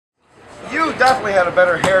definitely had a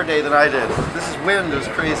better hair day than I did. This wind is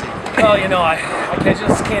crazy. Well, you know, I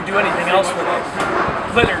just can't do anything else with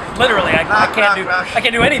it. Literally, I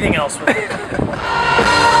can't do anything else with it.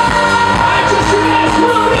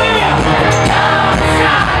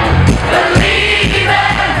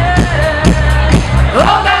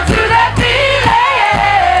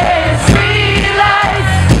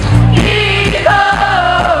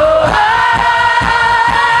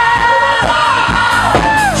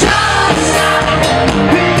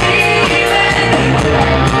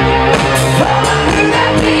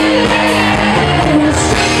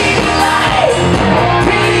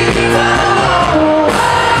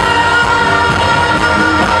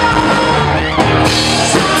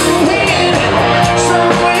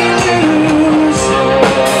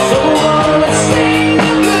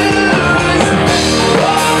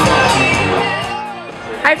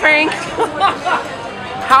 Hi Frank.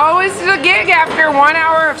 How was the gig after 1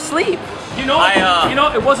 hour of sleep? You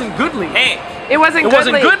know, it wasn't goodly. Hey, It wasn't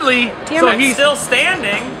goodly. Damn so it. he's still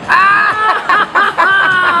standing.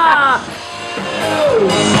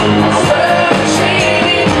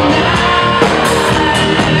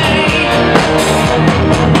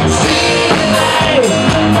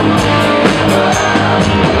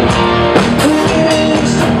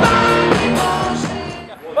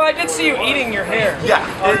 Well, I did see you eating your hair. Yeah.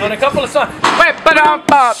 On a couple of songs. Wait, but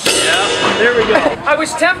There we go. I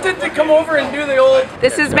was tempted to come over and do the old.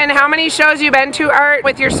 This has been how many shows you been to, Art,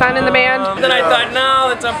 with your son in the band? Then I thought, no,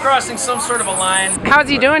 that's, I'm crossing some sort of a line. How's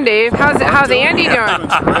he doing, Dave? How's Andy doing?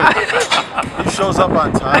 He shows up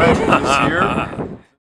on time. He's here.